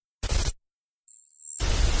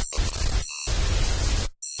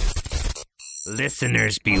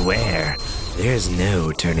Listeners beware. There's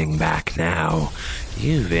no turning back now.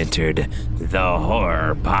 You've entered the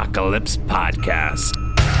Horror Apocalypse Podcast.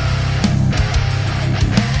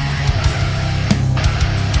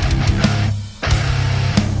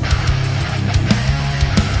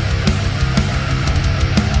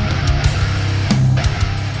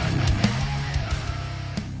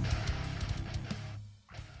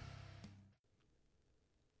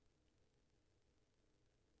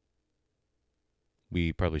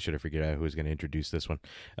 We probably should have figured out who was going to introduce this one.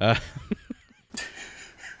 I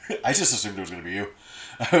just assumed it was going to be you.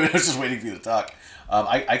 I was just waiting for you to talk.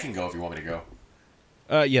 I can go if you want me to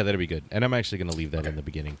go. Yeah, that'd be good. And I'm actually going to leave that in the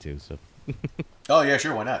beginning too. So. Oh yeah,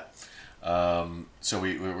 sure. Why not? So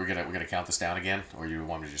we're gonna count this down again, or you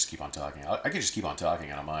want me to just keep on talking? I can just keep on talking.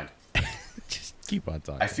 I don't mind. Just keep on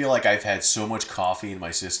talking. I feel like I've had so much coffee in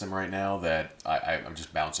my system right now that I'm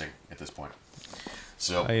just bouncing at this point.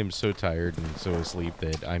 So I am so tired and so asleep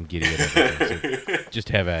that I'm giddy at everything. So just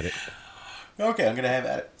have at it. Okay, I'm gonna have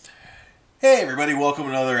at it. Hey everybody, welcome to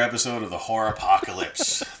another episode of the Horror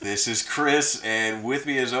Apocalypse. This is Chris, and with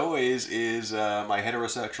me as always is my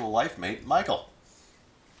heterosexual life mate, Michael.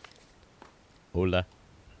 Hola.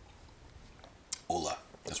 Hola.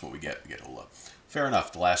 That's what we get. We get hola. Fair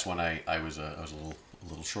enough. The last one I was a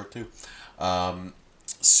little short too.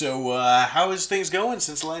 So how is things going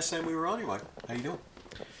since the last time we were on here, Mike? How you doing?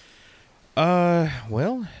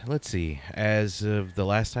 Well, let's see. As of the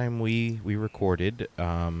last time we recorded,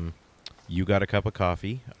 you got a cup of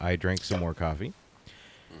coffee. I drank some more coffee.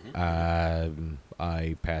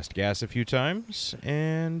 I passed gas a few times,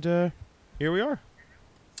 and here we are.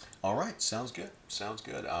 All right, sounds good.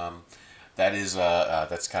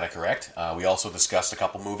 That's kind of correct. We also discussed a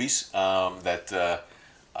couple movies that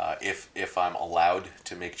if I'm allowed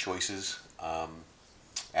to make choices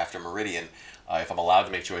after Meridian, if I'm allowed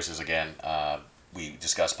to make choices again, we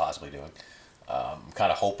discussed possibly doing. I'm kind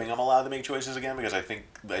of hoping I'm allowed to make choices again because I think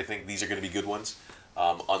these are going to be good ones.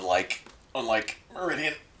 Unlike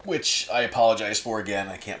Meridian, which I apologize for again.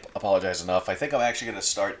 I can't apologize enough. I think I'm actually going to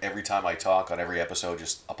start every time I talk on every episode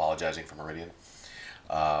just apologizing for Meridian.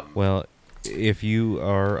 Well, if you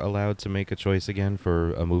are allowed to make a choice again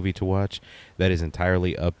for a movie to watch, that is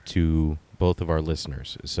entirely up to both of our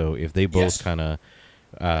listeners. So if they both kind of,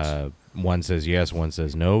 one says yes, one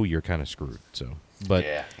says no, you're kind of screwed. So, but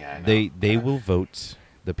yeah, I know. they will vote.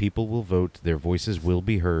 The people will vote. Their voices will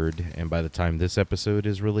be heard. And by the time this episode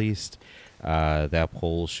is released, that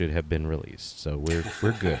poll should have been released. So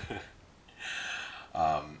we're good.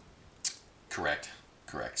 Correct.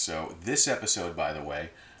 So this episode, by the way,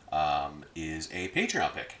 is a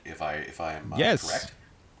Patreon pick. If I am correct,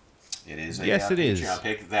 it is a Patreon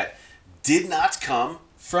pick that did not come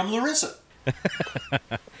from Larissa.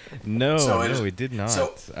 No, it did not.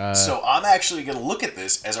 So I'm actually going to look at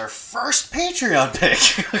this as our first Patreon pick.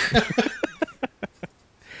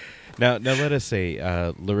 Now let us say,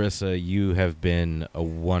 Larissa, you have been a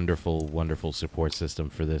wonderful, wonderful support system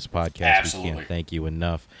for this podcast. Absolutely. We can't thank you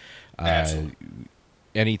enough. Absolutely.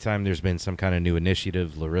 Anytime there's been some kind of new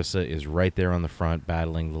initiative, Larissa is right there on the front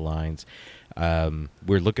battling the lines.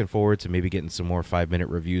 We're looking forward to maybe getting some more 5-minute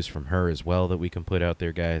reviews from her as well that we can put out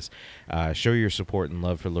there, guys. Show your support and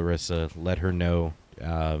love for Larissa. Let her know.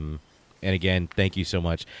 And again, thank you so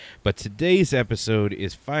much. But today's episode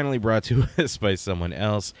is finally brought to us by someone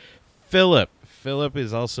else. Philip. Philip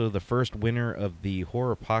is also the first winner of the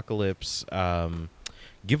Horror Apocalypse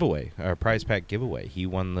giveaway, our prize pack giveaway. He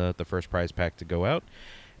won the first prize pack to go out.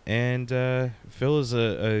 And Phil is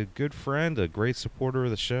a good friend, a great supporter of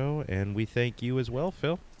the show, and we thank you as well,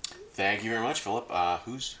 Phil. Thank you very much, Philip.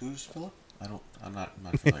 Who's Philip? I'm not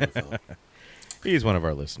familiar with Philip. He's one of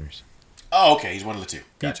our listeners. Oh, okay, he's one of the two.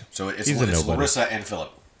 Gotcha. So it's Larissa and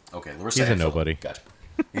Philip. Okay, Larissa and Philip. Nobody. Gotcha.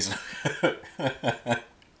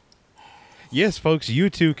 Yes, folks, you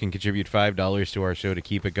too can contribute $5 to our show to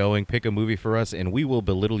keep it going. Pick a movie for us, and we will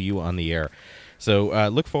belittle you on the air. So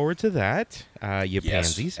look forward to that,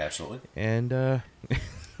 pansies. Absolutely. And did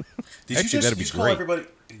actually, you that'd be just great.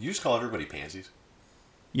 Did you just call everybody pansies?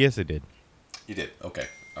 Yes, I did. You did. Okay.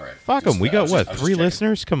 All right. Fuck them. We got what? 3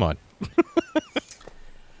 listeners? Come on.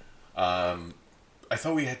 I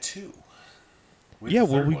thought we had 2. We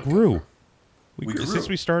grew. We grew. Since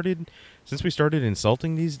we started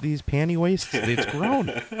insulting these panty wastes, it's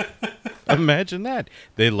grown. Imagine that.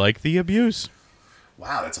 They like the abuse.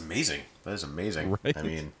 Wow, that's amazing. That is amazing. Right? I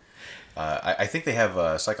mean, I think they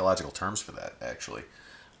have psychological terms for that, actually.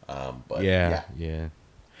 But yeah.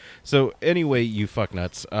 So anyway, you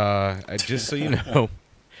fucknuts, just so you know,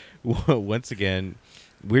 once again,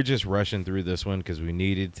 we're just rushing through this one because we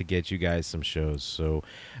needed to get you guys some shows. So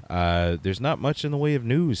there's not much in the way of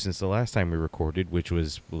news since the last time we recorded, which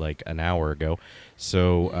was like an hour ago.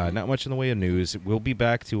 So not much in the way of news. We'll be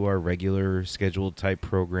back to our regular scheduled type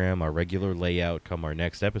program, our regular layout come our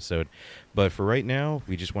next episode. But for right now,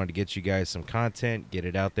 we just wanted to get you guys some content, get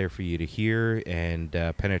it out there for you to hear, and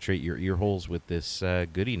penetrate your ear holes with this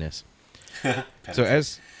goodiness. So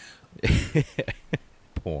as...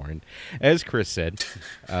 porn. As Chris said,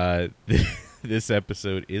 this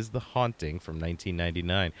episode is The Haunting from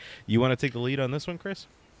 1999. You want to take the lead on this one, Chris?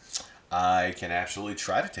 I can absolutely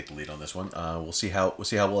try to take the lead on this one. We'll see how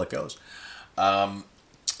well it goes.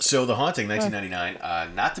 So The Haunting,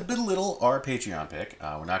 1999. Not to belittle our Patreon pick.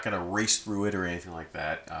 We're not going to race through it or anything like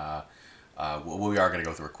that. We are going to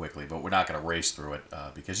go through it quickly, but we're not going to race through it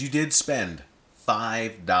because you did spend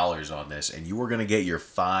 $5 on this, and you were going to get your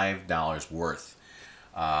 $5 worth.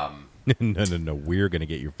 No. We're going to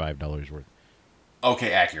get your $5 worth.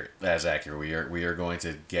 Okay, accurate. That's accurate. We are going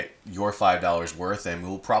to get your $5 worth, and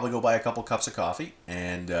we'll probably go buy a couple cups of coffee,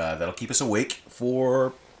 and that'll keep us awake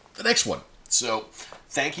for the next one. So,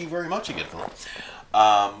 thank you very much again, Philip.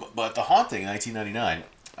 But The Haunting,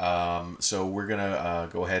 1999. So we're gonna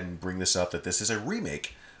go ahead and bring this up that this is a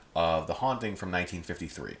remake of The Haunting from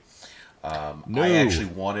 1953. No. I actually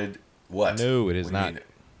wanted what? No, it is What do you not. mean?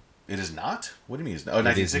 It is not? What do you mean? It's not? Oh,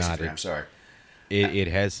 1963. I'm sorry. It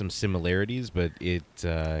has some similarities, but as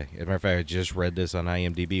a matter of fact, I just read this on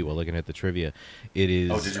IMDb while looking at the trivia. It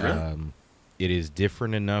is. Oh, did you really? It is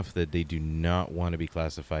different enough that they do not want to be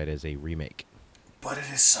classified as a remake. But it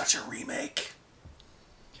is such a remake.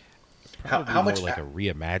 Probably How more much? like a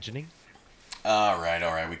reimagining? All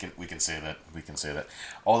right. We can say that. We can say that.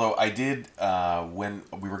 Although I did when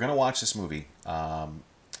we were gonna watch this movie,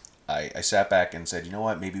 I sat back and said, you know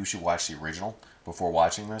what, maybe we should watch the original before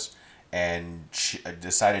watching this, and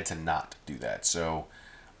decided to not do that. So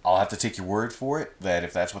I'll have to take your word for it that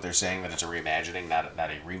if that's what they're saying, that it's a reimagining, not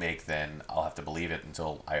a remake, then I'll have to believe it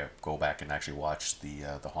until I go back and actually watch the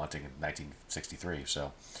Haunting in 1963.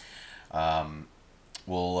 So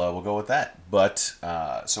we'll go with that. But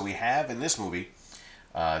so we have in this movie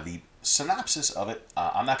the synopsis of it.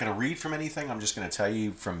 I'm not going to read from anything. I'm just going to tell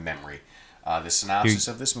you from memory. The synopsis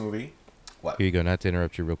of this movie. What? Here you go. Not to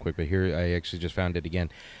interrupt you real quick, but here I actually just found it again.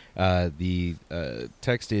 The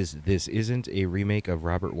text is, "This isn't a remake of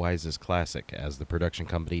Robert Wise's classic, as the production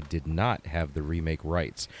company did not have the remake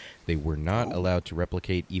rights. They were not allowed to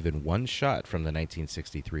replicate even one shot from the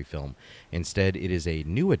 1963 film. Instead, it is a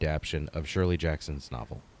new adaptation of Shirley Jackson's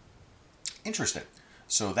novel." Interesting.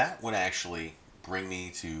 So that would actually bring me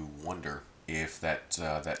to wonder if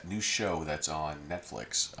that new show that's on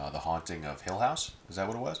Netflix, The Haunting of Hill House, is that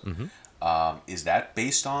what it was? Mm-hmm. Is that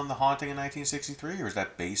based on The Haunting in 1963, or is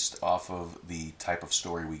that based off of the type of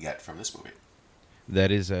story we get from this movie?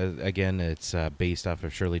 That is, again, it's based off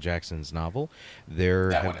of Shirley Jackson's novel.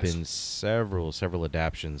 There have been several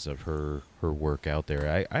adaptions of her work out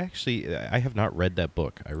there. I have not read that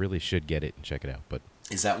book. I really should get it and check it out. But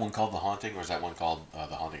is that one called The Haunting, or is that one called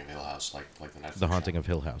The Haunting of Hill House, like the Netflix The Haunting show? of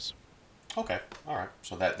Hill House. Okay, all right.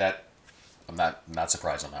 So that I'm not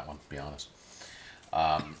surprised on that one, to be honest.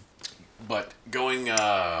 But going,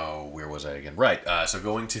 where was I again? Right. So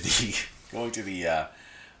going to the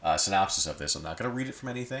synopsis of this. I'm not going to read it from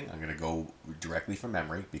anything. I'm going to go directly from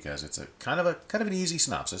memory because it's a kind of an easy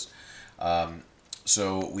synopsis.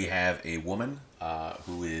 So we have a woman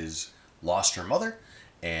who is lost her mother,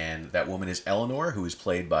 and that woman is Eleanor, who is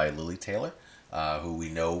played by Lily Taylor, who we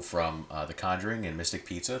know from The Conjuring and Mystic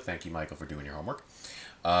Pizza. Thank you, Michael, for doing your homework.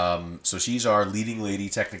 So she's our leading lady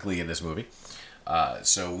technically in this movie.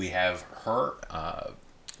 So we have her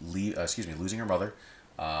losing her mother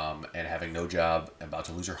and having no job, about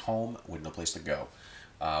to lose her home with no place to go.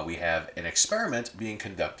 We have an experiment being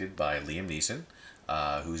conducted by Liam Neeson,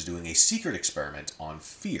 who's doing a secret experiment on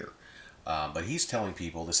fear. But he's telling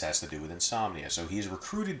people this has to do with insomnia. So he's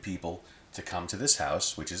recruited people to come to this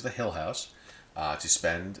house, which is the Hill House, to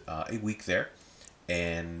spend a week there.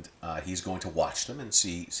 And he's going to watch them and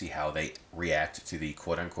see how they react to the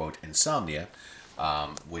quote-unquote insomnia,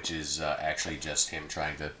 which is actually just him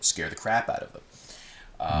trying to scare the crap out of them.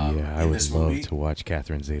 I would love to watch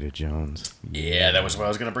Catherine Zeta-Jones. Yeah, that was what I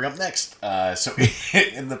was going to bring up next. So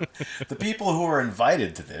in the people who are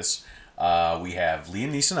invited to this, we have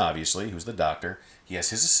Liam Neeson, obviously, who's the doctor. He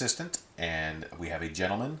has his assistant, and we have a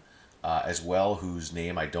gentleman as well whose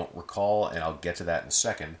name I don't recall, and I'll get to that in a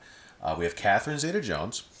second. We have Catherine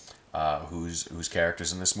Zeta-Jones, whose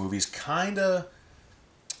characters in this movie is kind of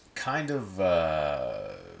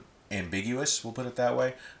ambiguous. We'll put it that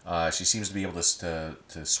way. She seems to be able to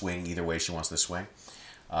swing either way she wants to swing.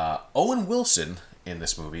 Owen Wilson in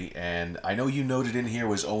this movie, and I know you noted in here,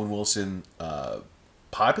 was Owen Wilson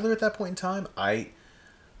popular at that point in time? I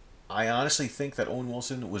honestly think that Owen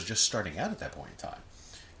Wilson was just starting out at that point in time.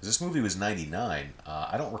 Because this movie was 99.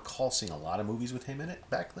 I don't recall seeing a lot of movies with him in it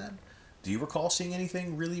back then. Do you recall seeing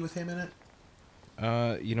anything really with him in it?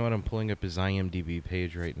 You know what? I'm pulling up his IMDb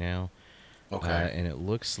page right now. Okay. And it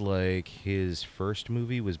looks like his first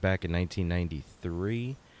movie was back in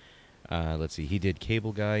 1993. Let's see. He did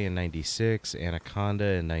Cable Guy in 96, Anaconda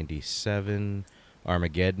in 97,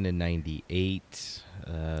 Armageddon in 98,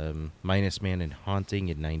 Minus Man and Haunting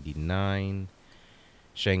in 99,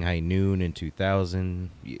 Shanghai Noon in 2000.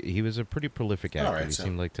 He was a pretty prolific actor. Right, he so,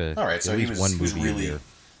 seemed like to all right, so at he least was, one he was movie really, a year.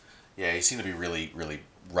 Yeah, he seemed to be really, really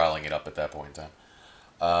riling it up at that point in time.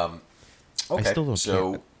 Okay, I still don't.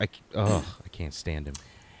 so I can't stand him.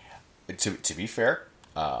 to be fair,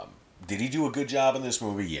 did he do a good job in this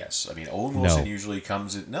movie? Yes. I mean, Owen Wilson No. usually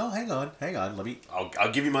comes in. No, hang on.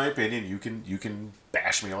 I'll give you my opinion. You can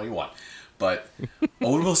bash me all you want, but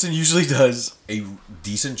Owen Wilson usually does a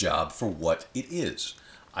decent job for what it is.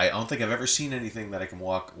 I don't think I've ever seen anything that I can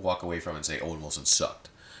walk away from and say Owen Wilson sucked.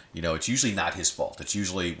 You know, it's usually not his fault. It's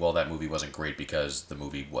usually, well, that movie wasn't great because the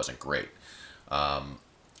movie wasn't great.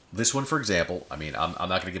 This one, for example, I mean, I'm not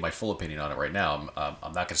going to give my full opinion on it right now. I'm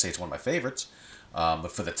not going to say it's one of my favorites.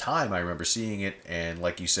 But for the time, I remember seeing it, and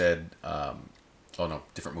like you said, oh no,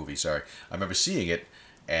 different movie, sorry. I remember seeing it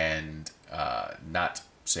and not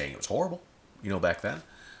saying it was horrible, back then.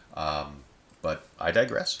 But I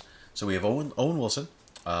digress. So we have Owen Wilson,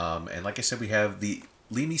 and like I said, we have the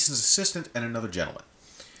Liam Neeson's assistant and another gentleman.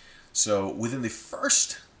 So within the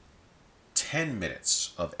first 10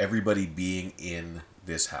 minutes of everybody being in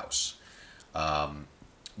this house,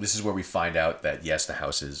 this is where we find out that, yes, the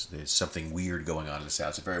house there's something weird going on in this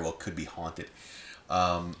house. It very well could be haunted.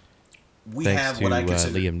 We Thanks have to what I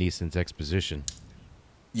consider... Liam Neeson's exposition.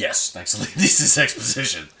 Yes, thanks to Liam Neeson's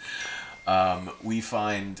exposition. We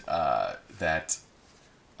find that...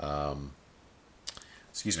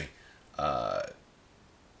 excuse me.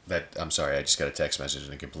 I'm sorry, I just got a text message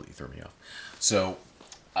and it completely threw me off. So,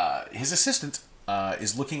 his assistant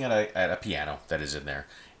is looking at a piano that is in there.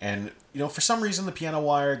 And, for some reason, the piano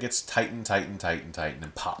wire gets tightened,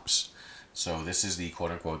 and pops. So this is the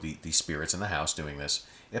quote-unquote, the spirits in the house doing this.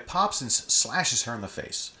 It pops and slashes her in the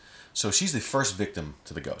face. So she's the first victim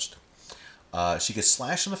to the ghost. She gets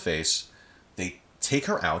slashed in the face. They take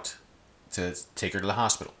her out to take her to the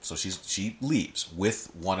hospital. So she leaves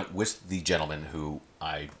with the gentleman who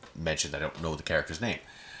I mentioned. I don't know the character's name.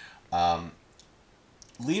 Liam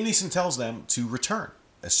Neeson tells them to return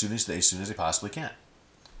as soon as they possibly can.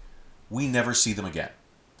 We never see them again.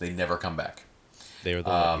 They never come back. They are the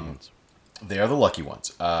lucky ones. They are the lucky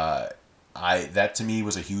ones. That to me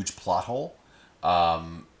was a huge plot hole,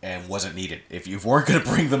 and wasn't needed. If you weren't going to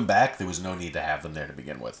bring them back, there was no need to have them there to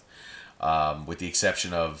begin with. With the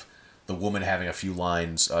exception of the woman having a few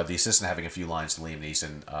lines, the assistant having a few lines to Liam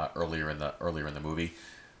Neeson earlier in the movie,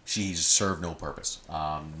 she served no purpose.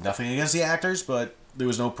 Nothing against the actors, but there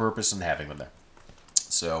was no purpose in having them there.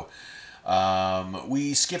 So.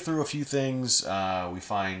 We skip through a few things. We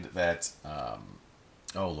find that,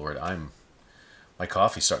 oh Lord, my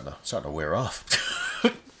coffee's starting to wear off.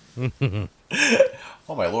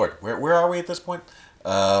 Oh my Lord, where are we at this point?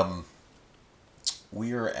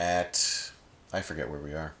 We are at, I forget where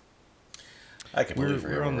we are. I completely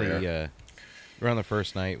forget where we are. We're on the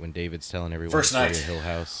first night when David's telling everyone First night. Hill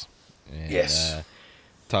House. And, Yes.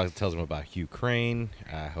 Tells them about Hugh Crane,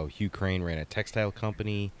 how Hugh Crane ran a textile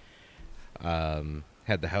company.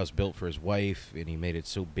 Had the house built for his wife, and he made it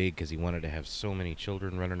so big because he wanted to have so many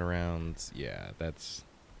children running around. Yeah,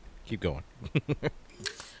 keep going.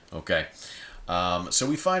 Okay. So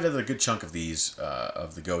we find out that a good chunk of these,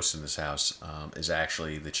 of the ghosts in this house, is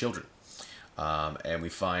actually the children. And we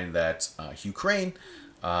find that Hugh Crane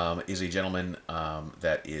is a gentleman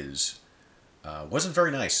that wasn't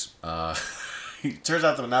very nice. He turns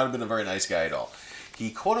out to not have been a very nice guy at all. He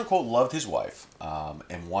quote unquote loved his wife, and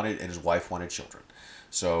his wife wanted children.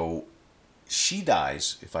 So she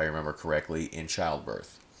dies, if I remember correctly, in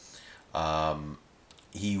childbirth.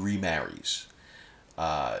 He remarries.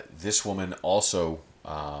 This woman also,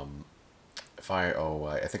 I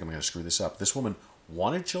think I'm going to screw this up. This woman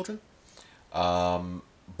wanted children,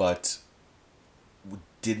 but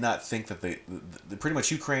did not think that pretty much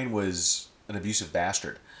Hugh Crane was an abusive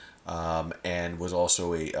bastard. And was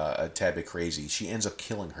also a tad bit crazy. She ends up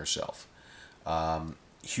killing herself.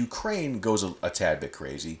 Hugh Crane goes a tad bit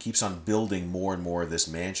crazy. He keeps on building more and more of this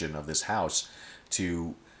mansion, of this house,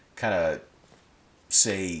 to kind of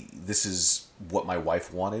say, this is what my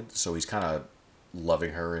wife wanted. So he's kind of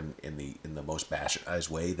loving her in the most bastardized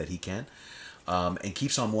way that he can, and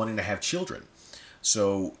keeps on wanting to have children.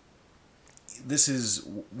 So this is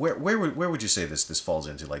where would you say this falls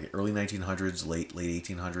into, like early 1900s, late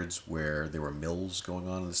 1800s, where there were mills going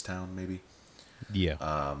on in this town, maybe?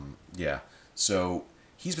 Yeah. Yeah. So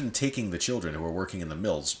he's been taking the children who are working in the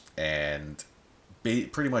mills and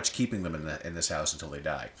pretty much keeping them in this house until they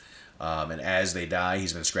die. And as they die,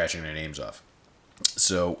 he's been scratching their names off.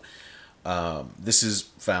 So this is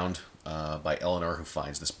found by Eleanor, who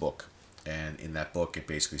finds this book. And in that book, it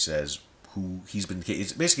basically says who he's been...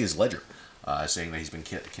 It's basically his ledger, saying that he's been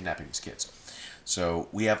kidnapping these kids. So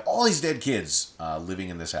we have all these dead kids living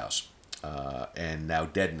in this house. And now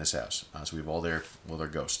dead in this house. So we have all their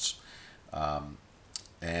ghosts.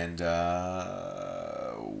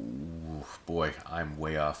 Boy, I'm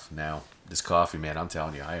way off now. This coffee, man, I'm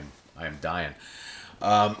telling you, I am dying.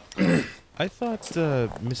 I thought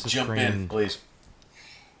Mrs. Jump Crane... in, please.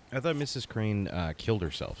 I thought Mrs. Crane killed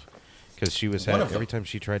herself. Because she was every time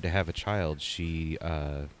she tried to have a child, she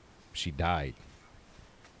died.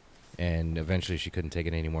 And eventually she couldn't take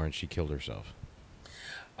it anymore, and she killed herself.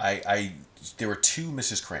 There were two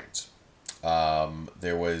Mrs. Cranes.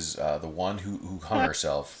 There was the one who hung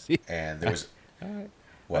herself, and there was...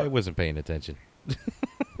 I wasn't paying attention.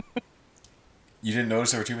 You didn't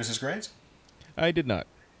notice there were two Mrs. Cranes? I did not.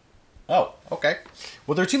 Oh, okay.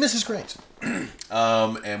 Well, there are two Mrs. Cranes,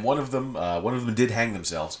 and one of them did hang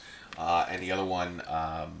themselves, and the other one,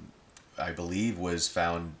 I believe, was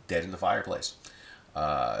found dead in the fireplace.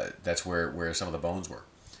 That's where some of the bones were.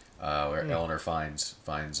 Where Eleanor finds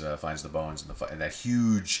the bones in that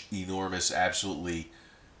huge, enormous, absolutely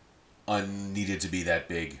unneeded to be that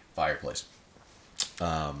big fireplace.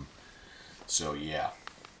 So yeah.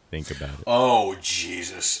 Think about it. Oh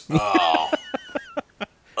Jesus! Oh.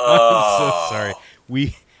 I'm so sorry.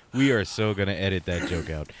 We are so gonna edit that joke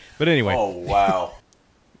out. But anyway. Oh wow.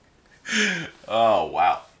 Oh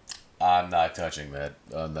wow. I'm not touching that.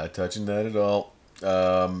 I'm not touching that at all.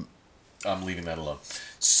 I'm leaving that alone.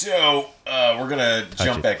 So, we're going to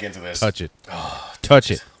jump back into this. Touch it. Oh,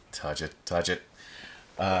 touch it. Touch it. Touch it.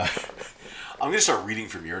 I'm going to start reading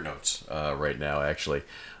from your notes right now, actually.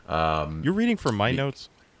 You're reading from my notes?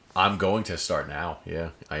 I'm going to start now. Yeah,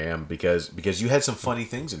 I am. Because you had some funny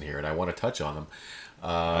things in here, and I want to touch on them.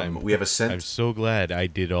 We have a I'm so glad I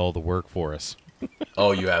did all the work for us.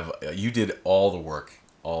 Oh, you did all the work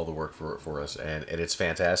for us, and it's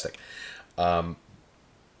fantastic.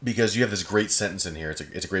 Because you have this great sentence in here.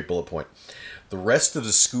 It's a great bullet point. The rest of the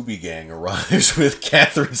Scooby Gang arrives with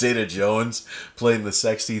Catherine Zeta-Jones playing the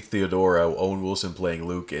sexy Theodora, Owen Wilson playing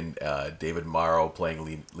Luke, and David Morrow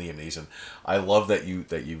playing Liam Neeson. I love that you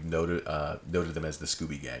noted them as the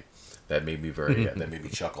Scooby Gang. That made me that made me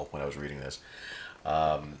chuckle when I was reading this.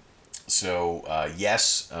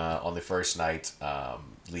 Yes, on the first night, Liam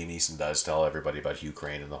Neeson does tell everybody about Hugh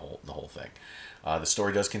Crane and the whole thing. The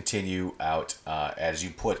story does continue out, as you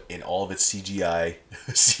put, in all of its CGI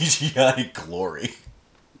glory.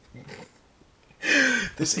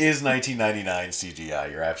 This is 1999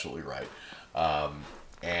 CGI. You're absolutely right.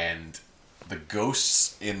 And the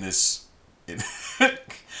ghosts in this...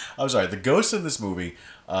 the ghosts in this movie,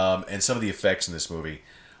 and some of the effects in this movie,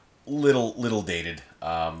 little dated.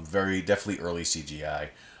 Very definitely early CGI.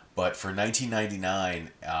 But for 1999,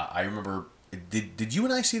 I remember... Did you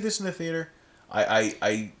and I see this in the theater?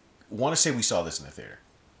 I want to say we saw this in the theater.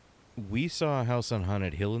 We saw House on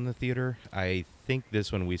Haunted Hill in the theater. I think this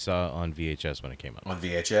one we saw on VHS when it came out. On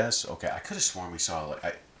VHS? Okay. I could have sworn we saw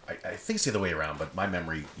I think it's the other way around, but my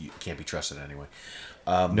memory can't be trusted anyway.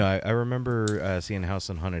 No, I remember seeing House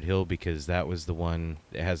on Haunted Hill because that was the one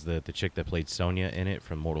that has the chick that played Sonya in it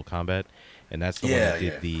from Mortal Kombat. And that's the one that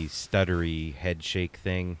did the stuttery head shake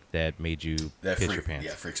thing that made you piss your pants.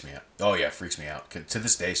 Yeah, freaks me out. Oh, yeah, freaks me out. To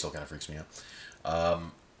this day, still kind of freaks me out.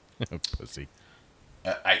 Pussy.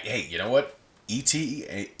 Hey, you know what? E.T.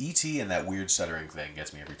 and that weird stuttering thing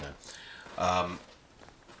gets me every time.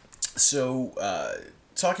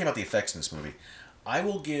 Talking about the effects in this movie, I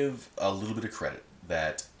will give a little bit of credit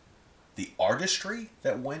that the artistry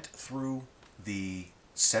that went through the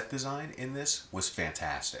set design in this was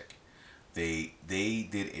fantastic. They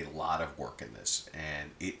did a lot of work in this,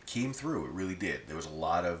 and it came through. It really did. There was a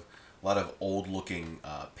lot of old looking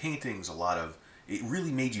paintings. It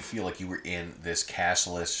really made you feel like you were in this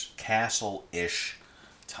castle-ish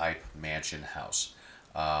type mansion house,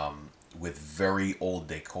 with very old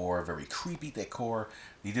decor, very creepy decor.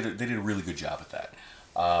 They did a really good job at that.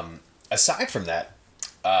 Aside from that,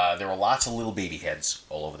 there were lots of little baby heads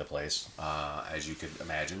all over the place, as you could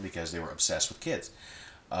imagine, because they were obsessed with kids.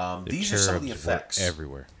 These are some of the effects.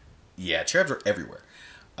 Everywhere. Yeah, cherubs are everywhere.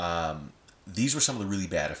 These were some of the really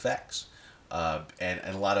bad effects, and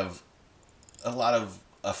a lot of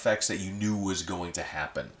effects that you knew was going to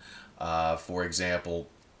happen. For example,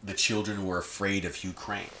 the children were afraid of Hugh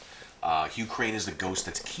Crane. Hugh Crane is the ghost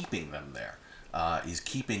that's keeping them there. He's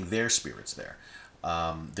keeping their spirits there.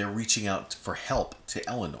 They're reaching out for help to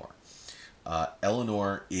Eleanor.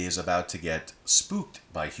 Eleanor is about to get spooked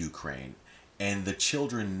by Hugh Crane, and the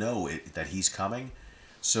children know that he's coming.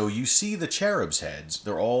 So you see the cherubs' heads.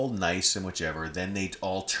 They're all nice and whichever. Then they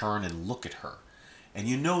all turn and look at her. And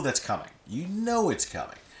you know that's coming. You know it's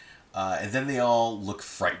coming. And then they all look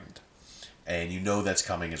frightened. And you know that's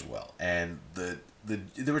coming as well. And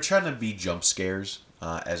they were trying to be jump scares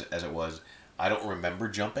as it was. I don't remember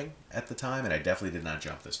jumping at the time, and I definitely did not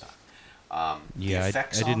jump this time. Yeah,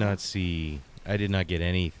 I did not get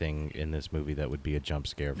anything in this movie that would be a jump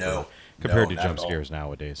scare compared to jump scares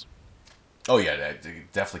nowadays. Oh, yeah,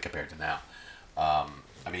 definitely compared to now.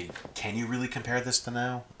 I mean, can you really compare this to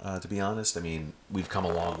now, to be honest? I mean, we've come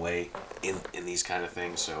a long way in these kind of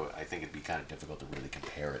things, so I think it'd be kind of difficult to really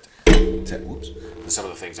compare it to some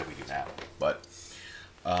of the things that we do now. But,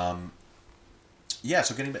 yeah,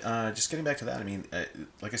 so getting back to that, I mean,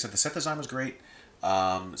 like I said, the set design was great.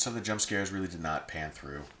 Some of the jump scares really did not pan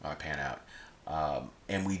out.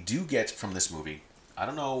 And we do get from this movie, I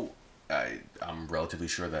don't know, I'm relatively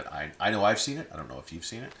sure that I know I've seen it. I don't know if you've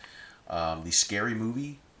seen it. The Scary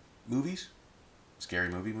Movie movies? Scary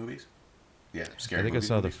Movie movies? Yeah, Scary Movie I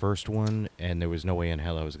saw movies. the first one, and there was no way in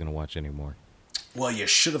hell I was going to watch any more. Well, you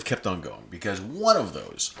should have kept on going, because one of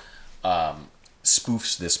those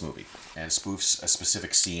spoofs this movie, and spoofs a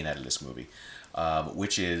specific scene out of this movie,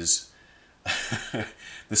 which is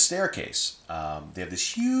the staircase. They have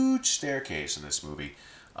this huge staircase in this movie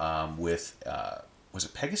with, was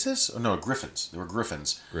it Pegasus? Oh, no, Griffins. There were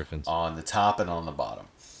Griffins. On the top and on the bottom.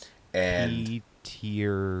 And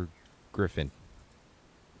P-tier Griffin.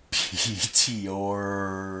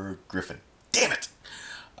 P-tier Griffin. Damn it!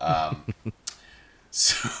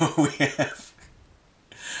 So we have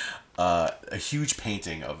a huge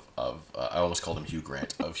painting of I almost called him Hugh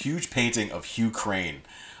Grant. A huge painting of Hugh Crane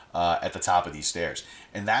at the top of these stairs.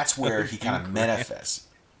 And that's where he kind of manifests.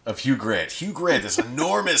 Of Hugh Grant. Hugh Grant, this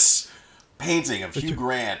enormous painting of Hugh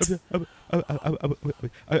Grant.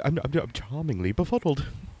 I'm charmingly befuddled.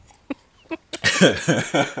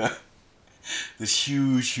 This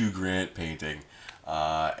huge Hugh Grant painting,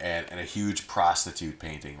 and a huge prostitute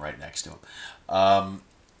painting right next to him.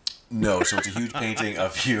 No, so it's a huge painting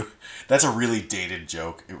of Hugh. That's a really dated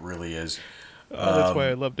joke. It really is. That's why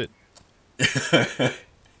I loved it.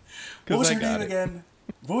 What was her name again?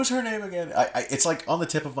 What was her name again? It's like on the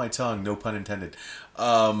tip of my tongue. No pun intended.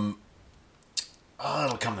 It'll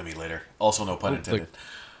come to me later. Also, no pun intended.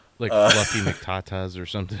 Like Fluffy McTatas or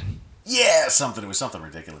something. Yeah, something. It was something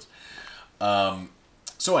ridiculous.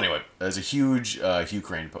 So anyway, there's a huge Hugh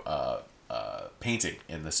Crane painting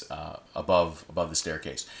in this above the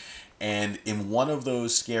staircase, and in one of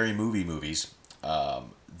those Scary Movie movies,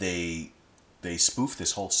 they spoof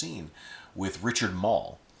this whole scene with Richard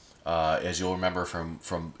Mall, as you'll remember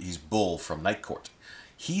from he's Bull from Night Court.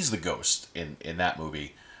 He's the ghost in that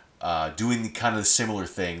movie, doing the kind of similar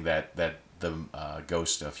thing that the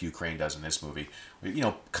ghost of Hugh Crane does in this movie. You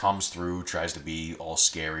know, comes through, tries to be all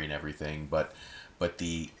scary and everything, but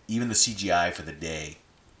even the CGI for the day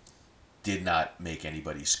did not make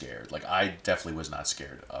anybody scared. Like, I definitely was not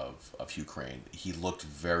scared of Hugh Crane. He looked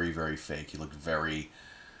very, very fake. He looked very,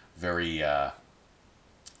 very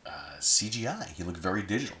CGI. He looked very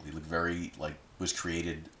digital. He looked very, like, was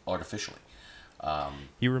created artificially.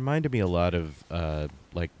 He reminded me a lot of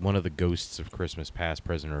like one of the ghosts of Christmas Past,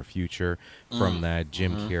 Present, or Future from that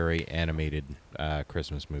Jim Carrey animated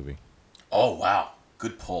Christmas movie. Oh, wow.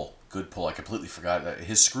 Good pull. I completely forgot that.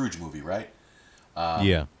 His Scrooge movie, right?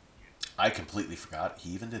 Yeah. I completely forgot he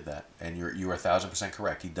even did that. And you are 1,000%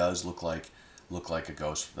 correct. He does look like a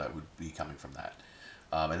ghost that would be coming from that.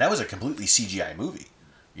 And that was a completely CGI movie,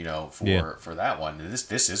 you know, for that one. And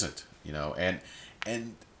this isn't, you know, and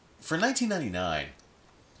for 1999,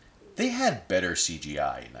 they had better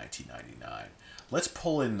CGI in 1999. Let's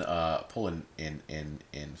pull in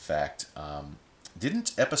fact,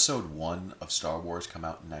 didn't episode 1 of Star Wars come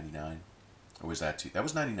out in 99? Or was that 2? That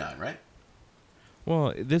was 99, right?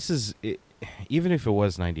 Well, this is even if it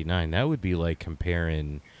was 99, that would be like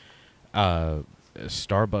comparing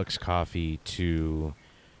Starbucks coffee to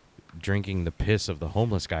drinking the piss of the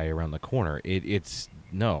homeless guy around the corner. It's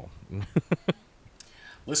no.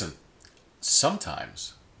 Listen,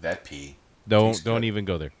 sometimes that pee. Don't even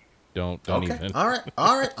go there. Don't okay. even. All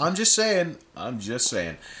right. I'm just saying.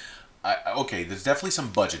 okay, there's definitely some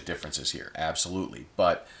budget differences here, absolutely,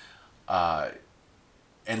 but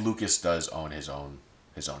and Lucas does own his own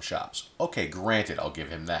shops. Okay, granted, I'll give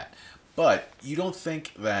him that. But you don't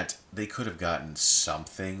think that they could have gotten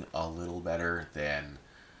something a little better than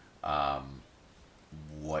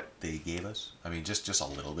what they gave us? I mean, just a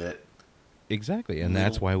little bit. Exactly, and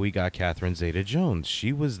that's why we got Catherine Zeta-Jones.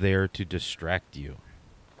 She was there to distract you.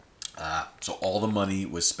 So all the money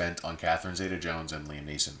was spent on Catherine Zeta-Jones and Liam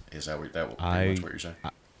Neeson. Is that pretty much what you're saying?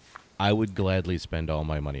 I would gladly spend all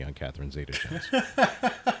my money on Catherine Zeta-Jones.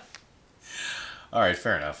 All right,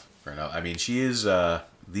 fair enough. Fair enough. I mean, she is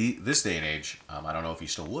this day and age. I don't know if you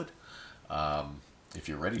still would. If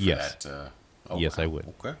you're ready for that. Yes, I would.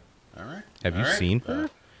 Okay. All right. Have you seen her?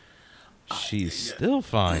 She's still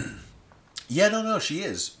fine. Yeah, no, she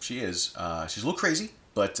is. She's a little crazy,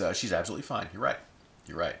 but she's absolutely fine. You're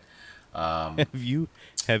right.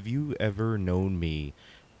 Have you ever known me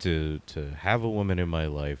to have a woman in my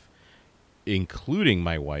life, including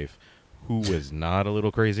my wife, who was not a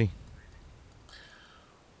little crazy?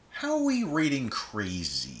 How are we rating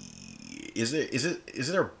crazy? Is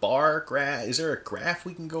it a bar graph? Is there a graph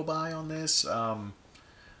we can go by on this? I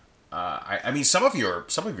mean, some of your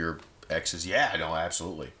exes, yeah, no,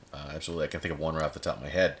 absolutely. Absolutely. I can think of one right off the top of my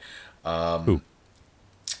head. Who?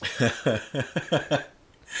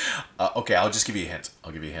 Okay, I'll just give you a hint.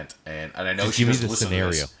 And I know just she give me doesn't the listen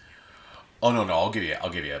scenario. to this. Oh no, I'll give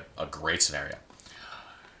you a great scenario.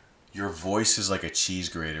 Your voice is like a cheese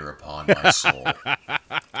grater upon my soul.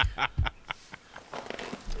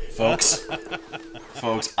 Folks,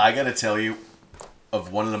 I gotta tell you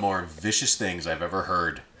of one of the more vicious things I've ever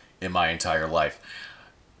heard in my entire life.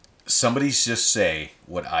 Somebody's just say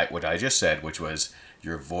what I just said, which was,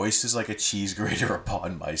 your voice is like a cheese grater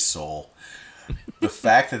upon my soul. The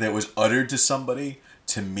fact that it was uttered to somebody,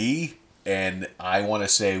 to me, and I want to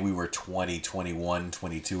say we were 20, 21,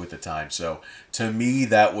 22 at the time. So to me,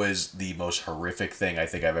 that was the most horrific thing I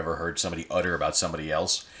think I've ever heard somebody utter about somebody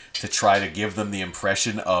else, to try to give them the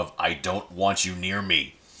impression of, I don't want you near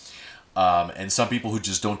me. And some people who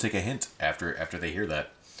just don't take a hint after they hear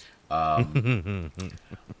that.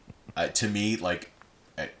 To me, like,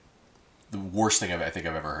 the worst thing I think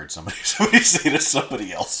I've ever heard somebody say to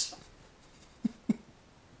somebody else.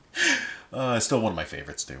 It's still one of my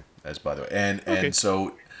favorites too, as by the way. And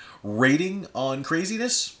so, rating on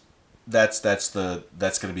craziness, that's going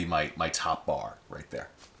to be my top bar right there.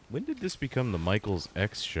 When did this become the Michael's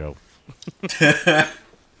X show?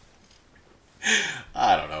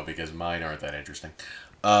 I don't know, because mine aren't that interesting.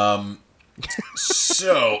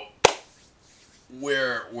 So,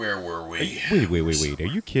 where were we? Wait! Are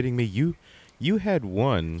you kidding me? You had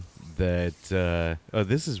one that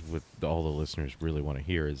this is what all the listeners really want to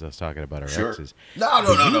hear, is us talking about our exes.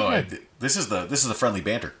 No. This is the friendly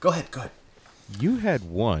banter. Go ahead. You had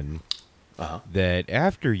one that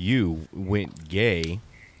after you went gay.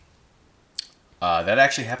 That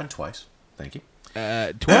actually happened twice. Thank you.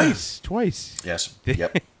 Twice. Yes.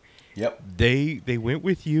 Yep. They went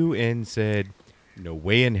with you and said, "No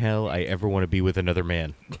way in hell I ever want to be with another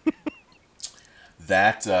man."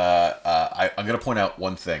 That I'm going to point out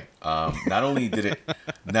one thing. Not only did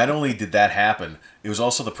that happen, it was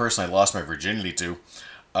also the person I lost my virginity to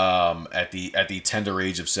at the tender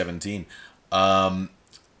age of 17.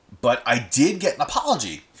 But I did get an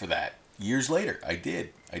apology for that years later. I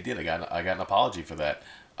did. I got an apology for that,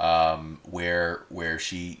 where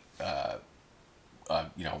she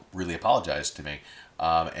really apologized to me.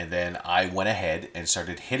 And then I went ahead and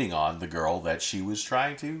started hitting on the girl that she was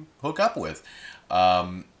trying to hook up with.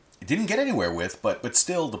 Didn't get anywhere with, but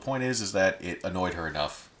still, the point is that it annoyed her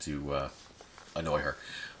enough to annoy her.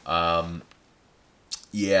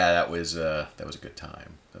 Yeah, that was a good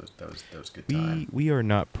time. That was a good time. We are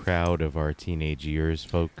not proud of our teenage years,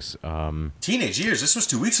 folks. Teenage years? This was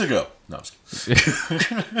 2 weeks ago. No, I'm just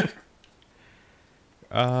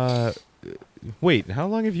kidding. Wait, how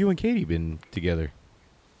long have you and Katie been together?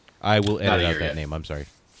 I will edit out that name. I'm sorry.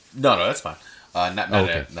 No, that's fine.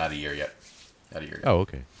 Not a year yet. Oh,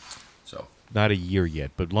 okay. So not a year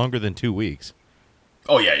yet, but longer than 2 weeks.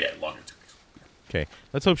 Oh yeah, longer than 2 weeks. Okay,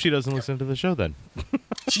 let's hope she doesn't listen to the show then.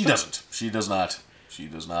 She doesn't. She does not.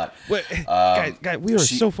 Wait, guys, we are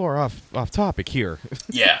so far off topic here.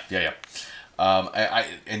 Yeah.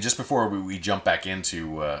 And just before we jump back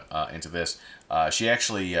into this, she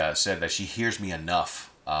actually said that she hears me enough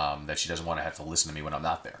that she doesn't want to have to listen to me when I'm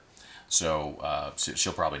not there. So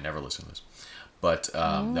she'll probably never listen to this. But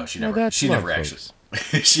no, she never actually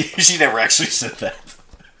she never actually said that.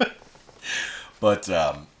 But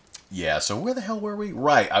yeah, so where the hell were we?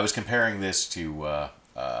 Right, I was comparing this to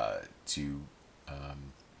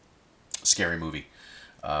Scary Movie,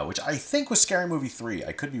 which I think was Scary Movie 3.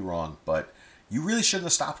 I could be wrong, but you really shouldn't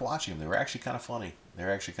have stopped watching them. They were actually kind of funny.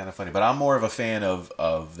 But I'm more of a fan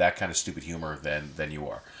of that kind of stupid humor than you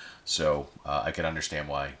are. So I can understand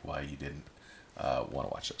why you didn't want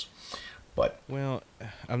to watch those. But Well,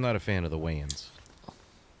 I'm not a fan of the Wayans.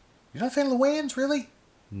 you're not a fan of the Wayans, really?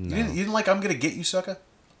 No. You didn't like I'm Gonna Get You, Sucker?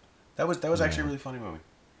 That was actually a really funny movie.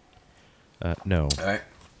 No. All right.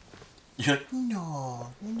 You're like,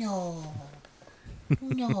 no,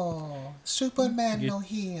 Superman no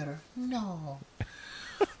here, no.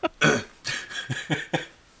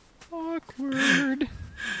 Awkward.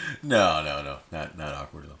 No, not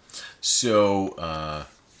awkward though. So,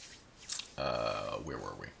 where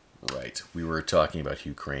were we? Right, we were talking about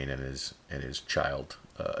Hugh Crane and his child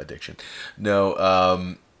addiction.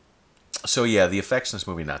 No, so yeah, the effects in this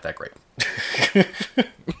movie not that great.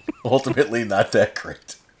 Ultimately, not that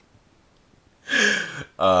great.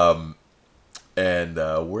 And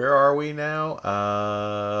where are we now?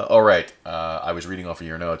 All right. I was reading off of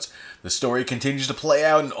your notes. The story continues to play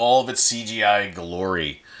out in all of its CGI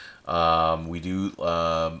glory. We do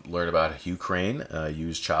learn about Hugh Crane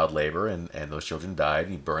used child labor, and those children died,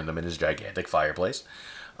 and he burned them in his gigantic fireplace.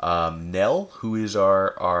 Nell, who is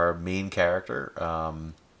our main character,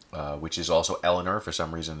 which is also Eleanor. For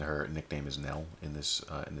some reason, her nickname is Nell in this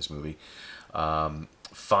movie.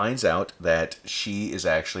 Finds out that she is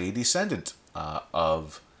actually a descendant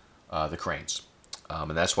of the Cranes,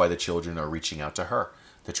 and that's why the children are reaching out to her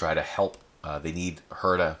to try to help. They need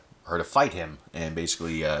her to fight him and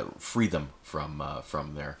basically free them from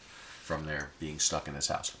their being stuck in this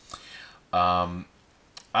house. I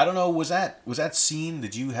don't know. Was that scene?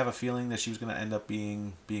 Did you have a feeling that she was going to end up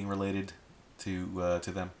being related to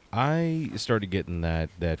them? I started getting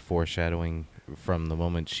that foreshadowing from the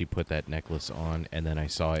moment she put that necklace on, and then I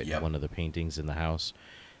saw it in one of the paintings in the house.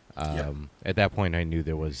 At that point, I knew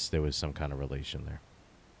there was some kind of relation there.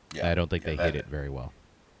 Yeah, I don't think they hit it very well.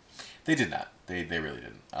 They did not. They really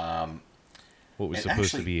didn't. What was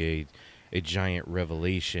supposed to be a giant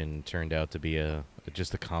revelation turned out to be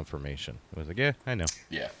just a confirmation. It was like, yeah, I know.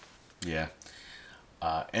 Yeah.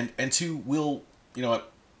 And two, we'll, you know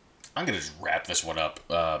what? I'm gonna just wrap this one up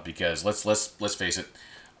because let's face it,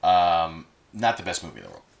 not the best movie in the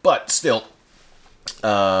world, but still,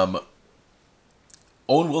 Owen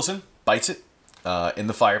Wilson bites it in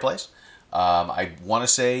the fireplace. I want to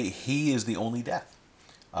say he is the only death.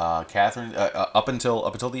 Catherine, up until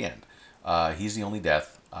the end, he's the only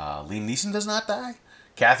death. Liam Neeson does not die.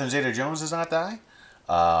 Catherine Zeta-Jones does not die.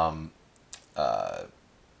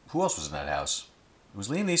 Who else was in that house? It was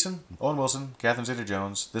Liam Neeson, Owen Wilson, Catherine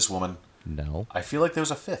Zeta-Jones, this woman. No. I feel like there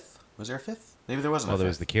was a fifth. Was there a fifth? Maybe there wasn't a fifth. Well, there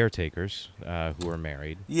was the caretakers who were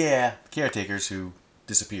married. Yeah, caretakers who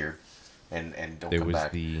disappeared and don't come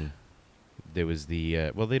back. There was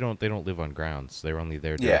the well, they don't live on grounds. They're only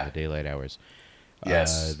there during the daylight hours.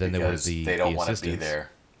 Yes, then there was they don't want to be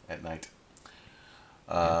there at night.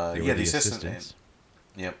 The assistants.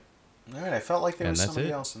 Yep. All right, I felt like there was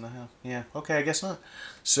somebody else in the house. Yeah, okay, I guess not.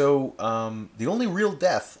 So, the only real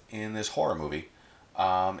death in this horror movie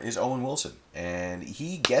is Owen Wilson, and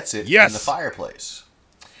he gets it in the fireplace.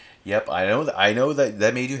 Yep, I know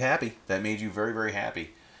that made you happy. That made you very, very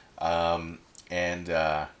happy. So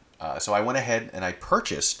I went ahead and I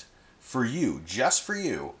purchased just for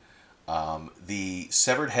you, the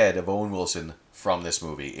severed head of Owen Wilson from this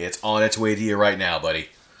movie. It's on its way to you right now, buddy.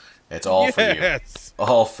 It's all for you.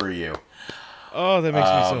 All for you. Oh, that makes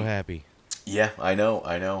me so happy. Yeah, I know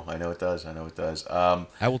it does. I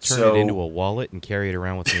will turn it into a wallet and carry it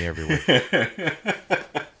around with me everywhere.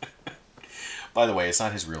 By the way, it's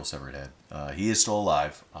not his real severed head. He is still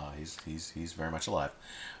alive. He's very much alive.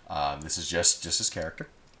 This is just his character.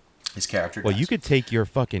 His character. Well, you could take your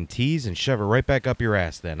fucking tease and shove it right back up your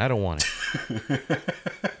ass. Then I don't want it.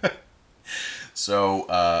 So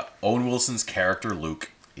Owen Wilson's character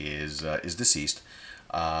Luke is deceased.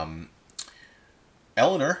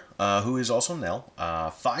 Eleanor, who is also Nell,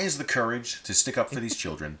 finds the courage to stick up for these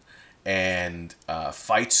children and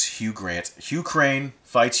fights Hugh Grant. Hugh Crane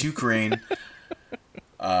fights Hugh Crane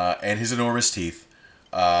and his enormous teeth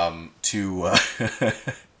to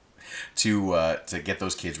get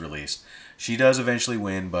those kids released. She does eventually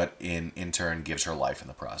win, but in turn gives her life in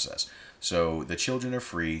the process. So the children are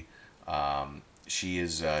free. She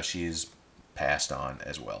is passed on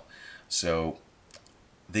as well. So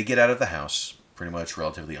they get out of the house pretty much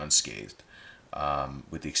relatively unscathed,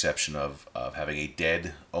 with the exception of having a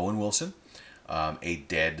dead Owen Wilson, a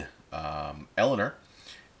dead Eleanor,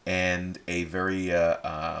 and a very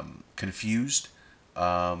confused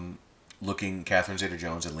looking Catherine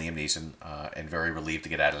Zeta-Jones and Liam Neeson, and very relieved to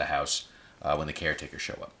get out of the house when the caretakers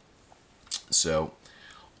show up. So,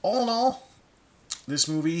 all in all, this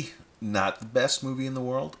movie, not the best movie in the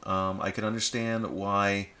world. I can understand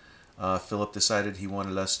why Philip decided he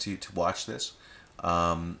wanted us to watch this.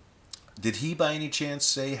 Did he, by any chance,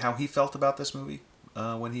 say how he felt about this movie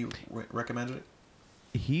when he recommended it?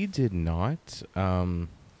 He did not. I'll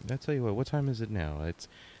tell you what time is it now? It's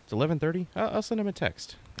 11:30. I'll send him a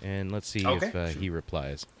text, and let's see if he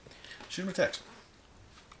replies. Shoot him a text.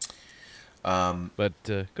 But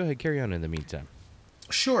go ahead, carry on in the meantime.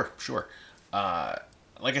 Sure.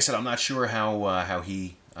 Like I said, I'm not sure how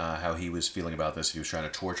he was feeling about this, if he was trying to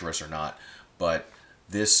torture us or not. But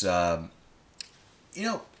this, not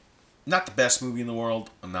the best movie in the world,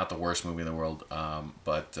 not the worst movie in the world,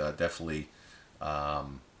 but definitely,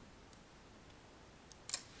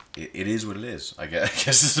 it is what it is. I guess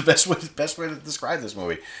this is the best way to describe this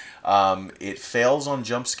movie. It fails on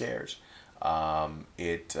jump scares.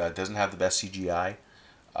 It doesn't have the best CGI.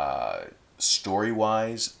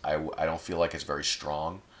 Story-wise, I don't feel like it's very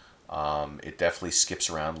strong. It definitely skips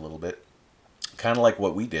around a little bit. Kind of like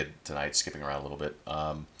what we did tonight, skipping around a little bit.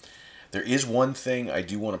 There is one thing I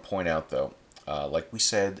do want to point out, though. Like we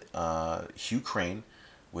said, Hugh Crane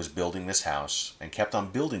was building this house and kept on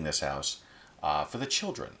building this house for the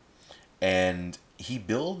children. And he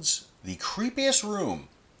builds the creepiest room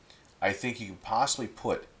I think you could possibly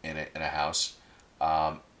put in a house.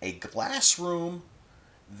 A glass room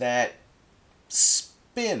that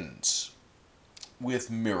spins with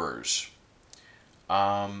mirrors.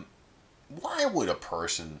 Why would a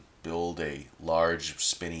person build a large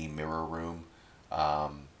spinny mirror room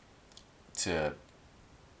to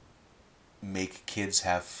make kids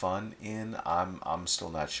have fun in? I'm still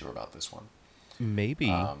not sure about this one. Maybe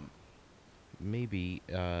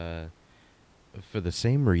for the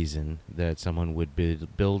same reason that someone would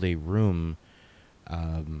build a room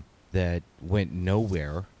that went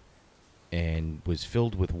nowhere and was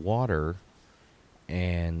filled with water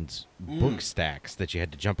and book stacks that you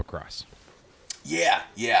had to jump across. Yeah,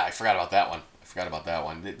 I forgot about that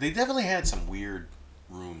one. They definitely had some weird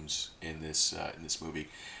rooms in this movie,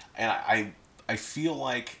 and I feel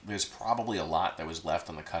like there's probably a lot that was left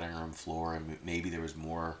on the cutting room floor, and maybe there was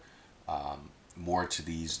more to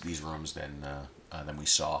these rooms than we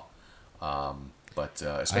saw. But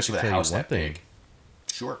especially with a house that big.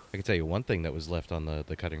 Sure. I can tell you one thing that was left on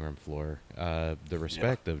the cutting room floor: the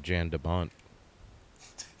respect of Jan de Bont.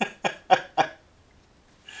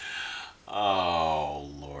 Oh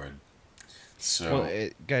Lord. So, well,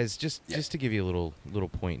 guys, just to give you a little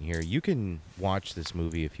point here, you can watch this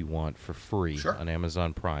movie if you want for free on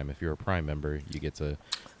Amazon Prime. If you're a Prime member, you get to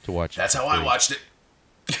watch. That's how I watched it.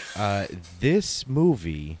 This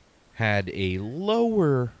movie had a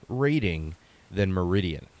lower rating than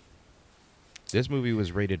Meridian. This movie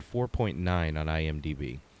was rated 4.9 on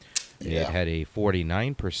IMDb. Yeah. It had a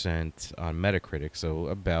 49% on Metacritic, so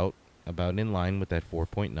about in line with that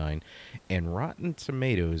 4.9. And Rotten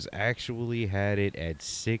Tomatoes actually had it at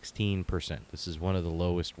 16%. This is one of the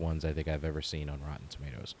lowest ones I think I've ever seen on Rotten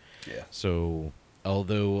Tomatoes. Yeah. So,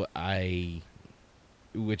 although I'll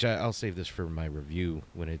save this for my review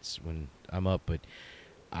when I'm up, but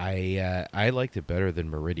I liked it better than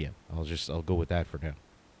Meridian. I'll go with that for now.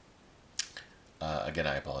 Again,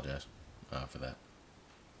 I apologize for that.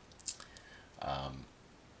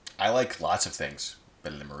 I like lots of things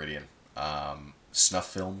better than Meridian.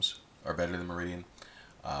 Snuff films are better than Meridian.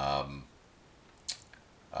 There's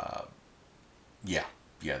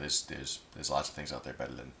lots of things out there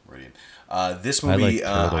better than Meridian. This movie,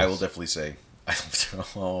 I will definitely say.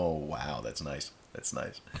 Oh wow, that's nice.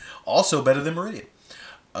 Also better than Meridian.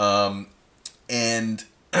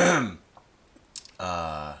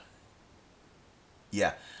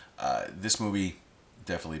 This movie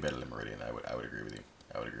definitely better than Meridian. I would agree with you.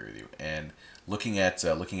 And looking at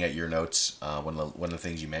your notes, one of the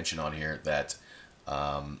things you mentioned on here that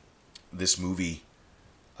this movie,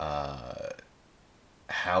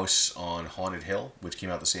 House on Haunted Hill, which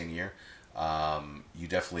came out the same year, you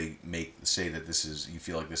definitely say that you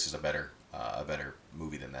feel like this is a better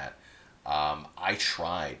movie than that. I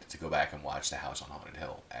tried to go back and watch The House on Haunted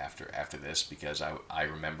Hill after this because I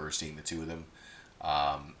remember seeing the two of them.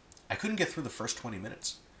 I couldn't get through the first 20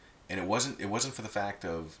 minutes, and it wasn't for the fact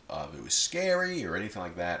of it was scary or anything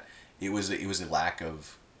like that. It was a lack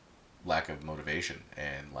of motivation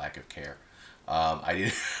and lack of care.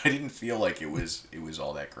 I didn't feel like it was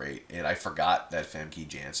all that great, and I forgot that Famke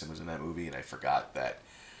Janssen was in that movie, and I forgot that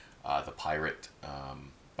the pirate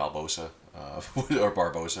Barbosa or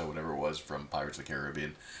Barbosa, whatever it was from Pirates of the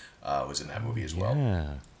Caribbean, was in that movie as well.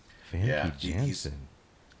 Yeah, Famke Janssen.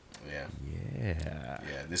 Yeah. Yeah.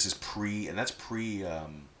 Yeah. This is and that's pre.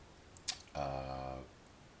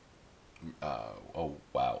 Oh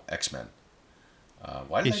wow, X-Men.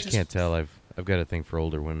 Why In did I case you just? can't tell, I've got a thing for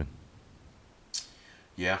older women.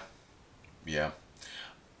 Yeah. Yeah.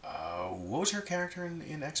 What was her character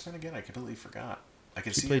in X-Men again? I completely forgot. I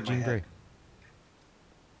can She see it played in my Jean head. Grey.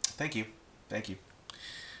 Thank you. Thank you.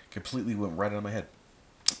 Completely went right out of my head.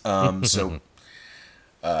 So,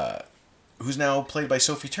 who's now played by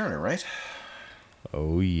Sophie Turner, right?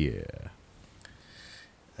 Oh yeah.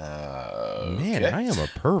 Man, okay. I am a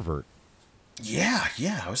pervert. Yeah.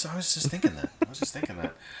 I was just thinking that.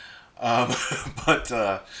 But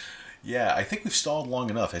yeah, I think we've stalled long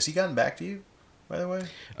enough. Has he gotten back to you, by the way?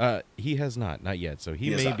 He has not yet. So he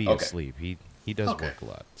He has may not. be Okay. asleep. He does Okay. work a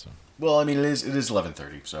lot. So Well, I mean, it is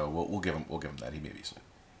 11:30, so we'll give him that. He may be asleep.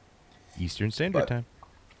 Eastern Standard But- Time.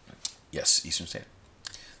 Yes, Eastern Standard.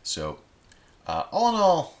 So, all in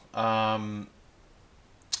all,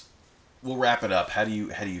 we'll wrap it up. How do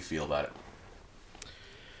you feel about it?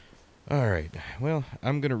 All right. Well,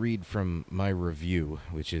 I'm going to read from my review,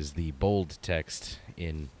 which is the bold text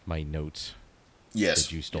in my notes Yes,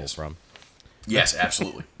 that you stole yes. from. Yes,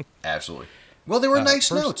 absolutely, absolutely. Well, they were nice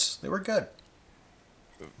first- notes. They were good.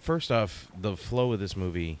 First off, the flow of this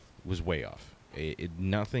movie was way off.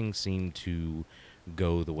 Nothing seemed to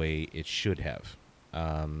go the way it should have.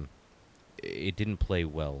 It didn't play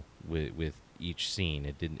well with each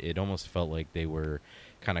scene. It almost felt like they were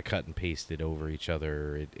kind of cut and pasted over each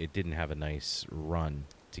other. It didn't have a nice run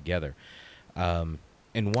together. And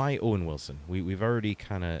why Owen Wilson? We've already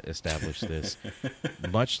kind of established this.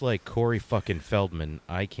 Much like Corey fucking Feldman,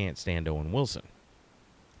 I can't stand Owen Wilson.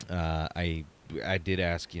 I did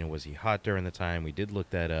ask, was he hot during the time? We did look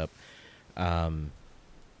that up.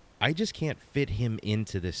 I just can't fit him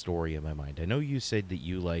into this story in my mind. I know you said that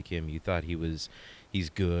you like him. You thought he's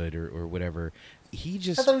good or whatever. He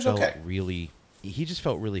just I thought he was felt okay. he just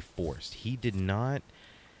felt really forced. He did not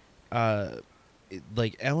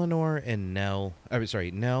like Eleanor and Nell.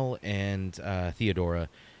 Nell and Theodora.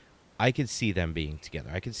 I could see them being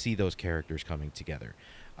together. I could see those characters coming together.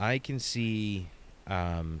 I can see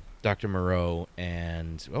Dr. Moreau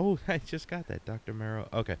and I just got that, Dr. Moreau.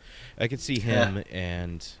 Okay, I could see him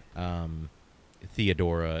and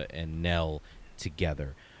Theodora and Nell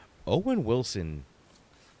together. Owen Wilson,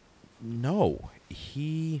 no,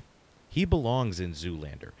 he belongs in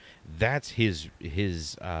Zoolander. That's his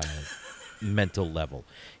mental level.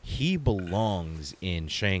 He belongs in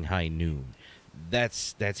Shanghai Noon.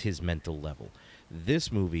 That's his mental level.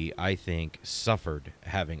 This movie, I think, suffered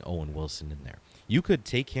having Owen Wilson in there. You could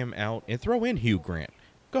take him out and throw in Hugh Grant.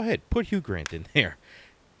 Go ahead, put Hugh Grant in there.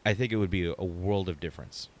 I think it would be a world of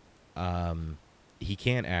difference. He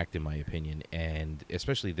can't act, in my opinion, and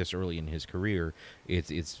especially this early in his career,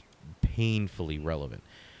 it's painfully relevant.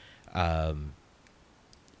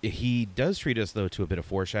 He does treat us, though, to a bit of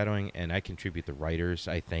foreshadowing, and I contribute the writers.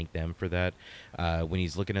 I thank them for that. When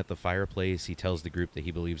he's looking at the fireplace, he tells the group that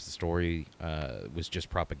he believes the story was just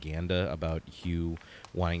propaganda about Hugh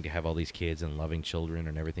wanting to have all these kids and loving children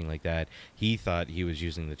and everything like that. He thought he was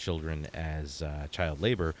using the children as child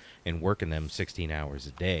labor and working them 16 hours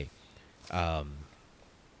a day.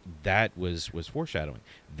 That was foreshadowing.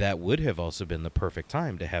 That would have also been the perfect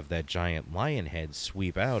time to have that giant lion head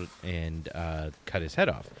sweep out and cut his head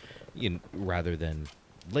off, rather than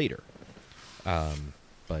later.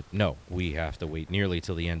 But no, we have to wait nearly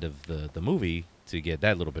till the end of the movie to get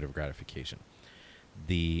that little bit of gratification.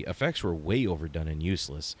 The effects were way overdone and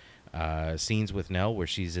useless. Scenes with Nell where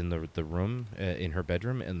she's in the room, in her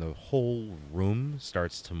bedroom, and the whole room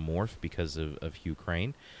starts to morph because of Hugh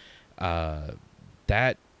Crane.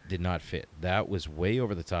 That did not fit. That was way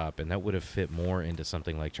over the top, and that would have fit more into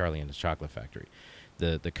something like Charlie and the Chocolate Factory.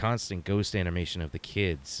 The constant ghost animation of the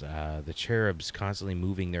kids, the cherubs constantly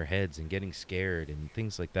moving their heads and getting scared and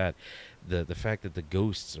things like that. The fact that the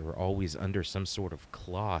ghosts are always under some sort of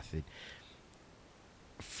cloth.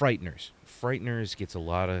 Frighteners gets a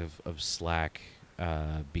lot of slack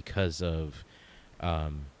because of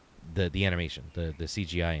the animation, the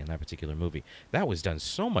CGI in that particular movie. That was done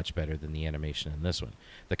so much better than the animation in this one.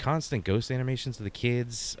 The constant ghost animations of the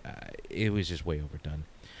kids, it was just way overdone.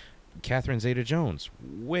 Catherine Zeta-Jones,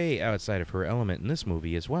 way outside of her element in this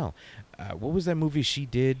movie as well. What was that movie she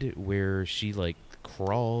did where she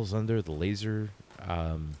crawls under the laser?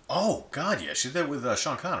 Oh God, yeah, she did that with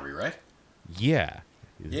Sean Connery, right? Yeah.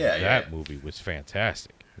 Yeah, that yeah. movie was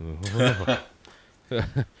fantastic.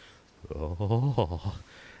 Oh.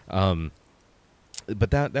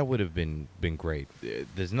 But that would have been great.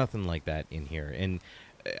 There's nothing like that in here, and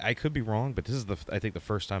I could be wrong, but this is I think the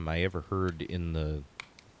first time I ever heard in the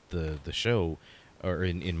the show, or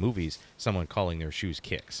in movies, someone calling their shoes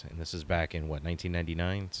kicks, and this is back in what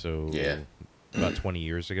 1999, so Yeah. about 20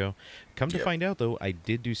 years ago. Come to Yep. find out, though, I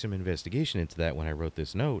did do some investigation into that when I wrote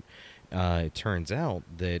this note. It turns out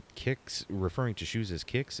that kicks, referring to shoes as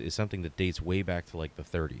kicks, is something that dates way back to like the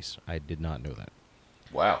 30s. I did not know that.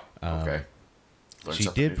 Wow. Okay. Learned She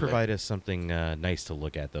something new did today. provide us something nice to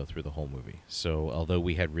look at, though, through the whole movie. So, although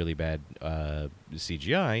we had really bad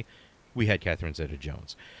CGI, we had Catherine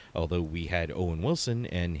Zeta-Jones. Although we had Owen Wilson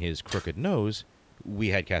and his crooked nose, we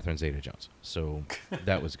had Catherine Zeta-Jones. So,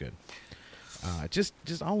 that was good.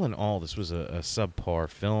 Just all in all, this was a subpar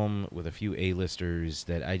film with a few A-listers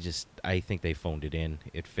that I think they phoned it in.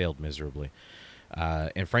 It failed miserably.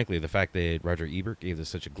 And frankly, the fact that Roger Ebert gave this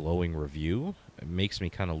such a glowing review makes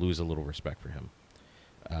me kind of lose a little respect for him.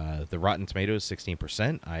 The Rotten Tomatoes,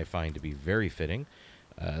 16%, I find to be very fitting.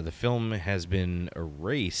 The film has been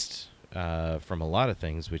erased from a lot of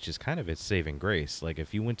things, which is kind of its saving grace. Like,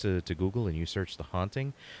 if you went to Google and you search The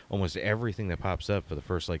Haunting, almost everything that pops up for the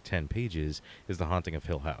first, 10 pages is The Haunting of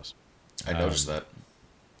Hill House. I noticed that.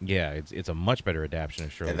 Yeah, it's a much better adaptation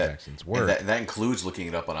of Shirley Jackson's work. And that includes looking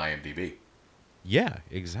it up on IMDb. Yeah,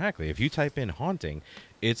 exactly. If you type in Haunting,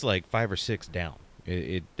 it's like 5 or 6 down.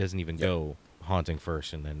 It doesn't even go Haunting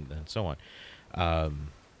first and then so on.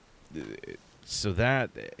 So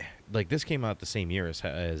that, this came out the same year as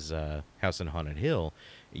House on Haunted Hill.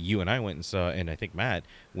 You and I went and saw, and I think Matt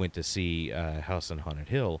went to see House on Haunted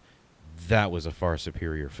Hill. That was a far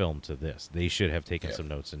superior film to this. They should have taken some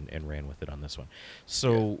notes and ran with it on this one.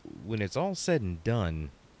 So when it's all said and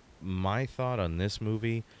done, my thought on this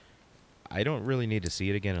movie, I don't really need to see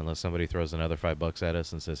it again unless somebody throws another $5 at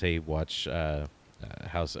us and says, "Hey, watch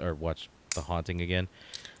watch The Haunting again."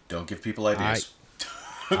 Don't give people ideas.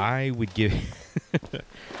 I would give.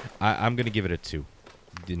 I'm going to give it a 2.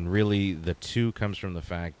 And really, the 2 comes from the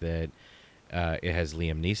fact that it has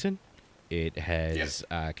Liam Neeson, it has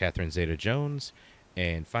Catherine Zeta-Jones,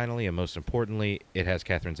 and finally, and most importantly, it has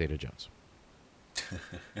Catherine Zeta-Jones.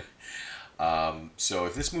 So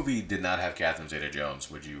if this movie did not have Catherine Zeta-Jones,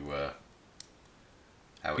 would you?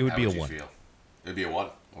 How It would be would a you 1. feel? It would be a 1.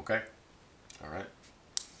 Okay. All right.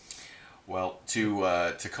 Well,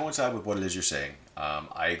 to coincide with what it is you're saying,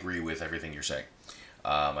 I agree with everything you're saying.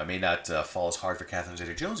 I may not fall as hard for Catherine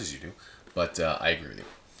Zeta-Jones as you do, but I agree with you.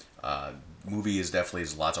 Movie is definitely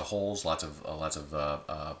has lots of holes, lots of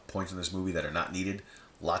points in this movie that are not needed,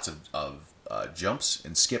 lots of jumps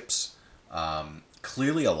and skips.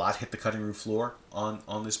 Clearly, a lot hit the cutting room floor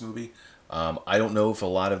on this movie. I don't know if a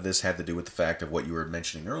lot of this had to do with the fact of what you were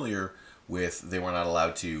mentioning earlier, with they were not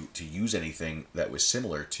allowed to use anything that was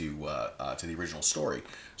similar to the original story.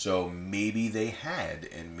 So maybe they had,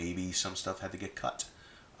 and maybe some stuff had to get cut.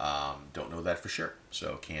 Don't know that for sure,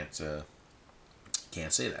 so can't say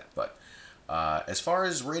that. But as far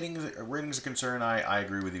as ratings are concerned, I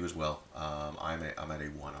agree with you as well. I'm at a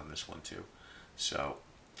 1 on this one too. So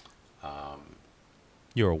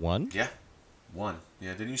You're a 1? yeah, 1.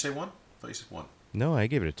 Yeah, didn't you say 1? I thought you said 1. No, I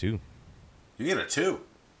gave it a 2. You gave it a 2.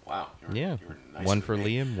 Wow. You were nicer 1 than for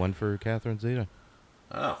me. Liam, 1 for Catherine Zeta.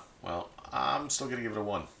 Oh, well, I'm still gonna give it a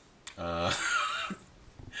 1,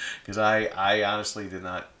 because I honestly did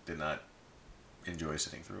not enjoy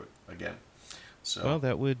sitting through it again. So Well,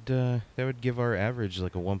 that would give our average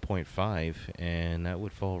like a 1.5, and that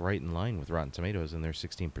would fall right in line with Rotten Tomatoes and their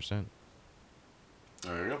 16%.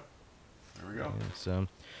 there we go. There we go. Yeah, so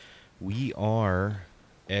we are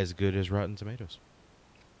as good as Rotten Tomatoes.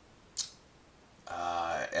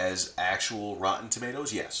 As actual Rotten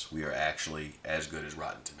Tomatoes, yes, we are actually as good as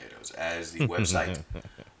Rotten Tomatoes. As the website,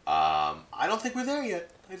 I don't think we're there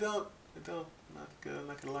yet. I don't. I'm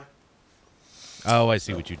not gonna lie. Oh, I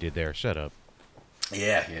see what you did there. Shut up.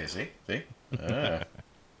 Yeah. See.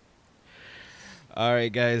 All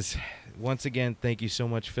right, guys. Once again, thank you so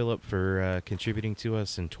much, Philip, for contributing to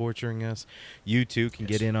us and torturing us. You, too, can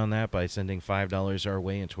get in on that by sending $5 our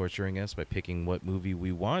way and torturing us by picking what movie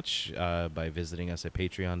we watch by visiting us at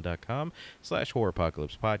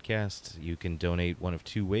patreon.com/horrorapocalypse podcast. You can donate one of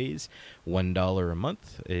 2 ways. $1 a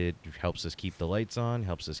month. It helps us keep the lights on,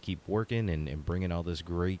 helps us keep working and bringing all this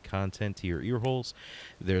great content to your ear holes.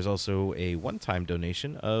 There's also a one-time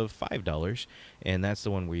donation of $5, and that's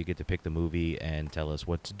the one where you get to pick the movie and tell us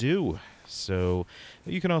what to do. So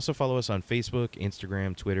you can also follow us on Facebook,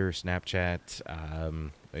 Instagram, Twitter, Snapchat,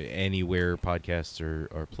 anywhere podcasts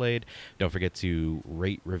are played. Don't forget to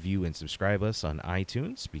rate, review, and subscribe us on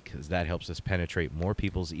iTunes, because that helps us penetrate more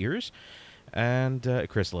people's ears. And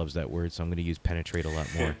Chris loves that word, so I'm going to use penetrate a lot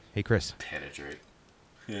more. Hey, Chris. Penetrate.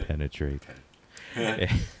 Penetrate.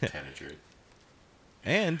 Penetrate.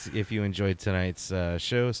 And if you enjoyed tonight's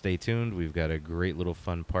show, stay tuned. We've got a great little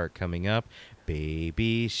fun part coming up.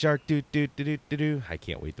 Baby Shark, do do do do do do. I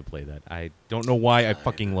can't wait to play that. I don't know why I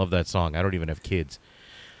fucking love that song. I don't even have kids.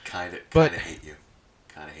 Kind of hate you.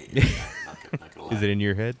 Not gonna lie. Is it in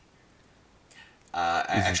your head?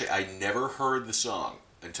 I never heard the song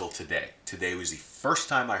until today. Today was the first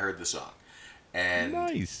time I heard the song, and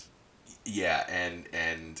nice. Yeah,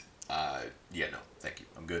 no, thank you.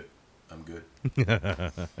 I'm good.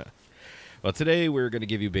 Well, today we're going to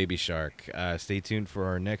give you Baby Shark. Stay tuned for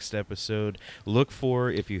our next episode. Look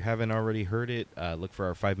for, if you haven't already heard it, look for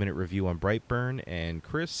our 5-minute review on Brightburn. And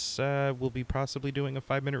Chris will be possibly doing a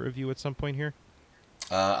 5-minute review at some point here.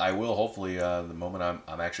 I will, hopefully, the moment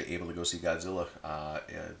I'm actually able to go see Godzilla.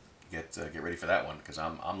 Get ready for that one, because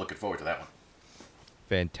I'm looking forward to that one.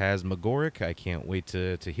 Phantasmagoric. I can't wait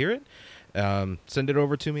to hear it. Send it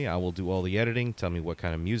over to me. I will do all the editing. Tell me what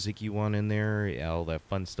kind of music you want in there, all that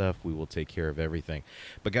fun stuff. We will take care of everything.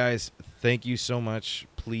 But guys, thank you so much.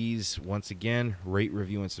 Please, once again, rate,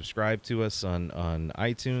 review, and subscribe to us on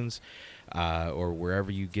iTunes or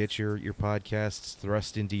wherever you get your podcasts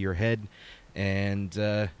thrust into your head. And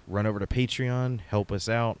run over to Patreon. Help us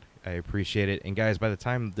out. I appreciate it. And guys, by the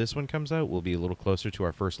time this one comes out, we'll be a little closer to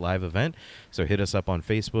our first live event. So hit us up on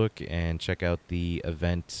Facebook and check out the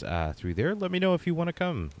event through there. Let me know if you want to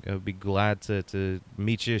come. I'll be glad to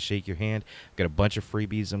meet you, shake your hand. I've got a bunch of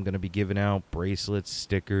freebies I'm going to be giving out, bracelets,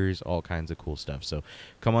 stickers, all kinds of cool stuff. So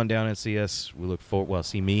come on down and see us. We look forward. Well,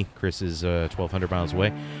 see me. Chris is 1,200 miles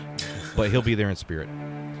away, but he'll be there in spirit.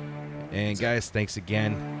 And guys, thanks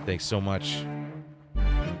again. Thanks so much.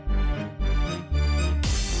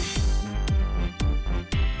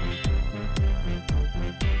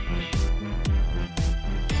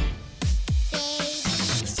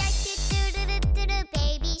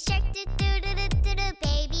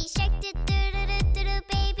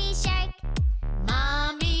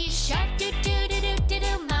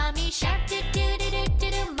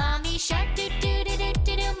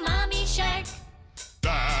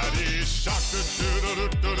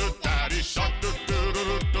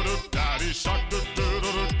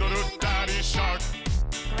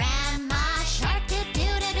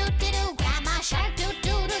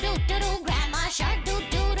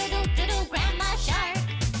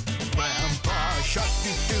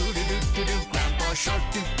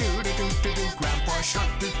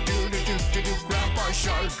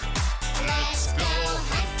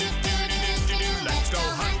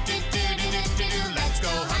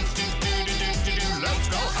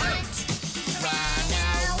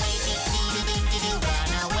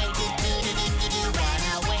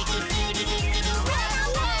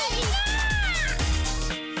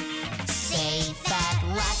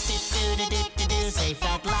 Safe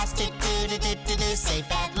at last,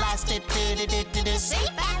 safe at last, safe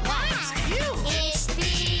at last.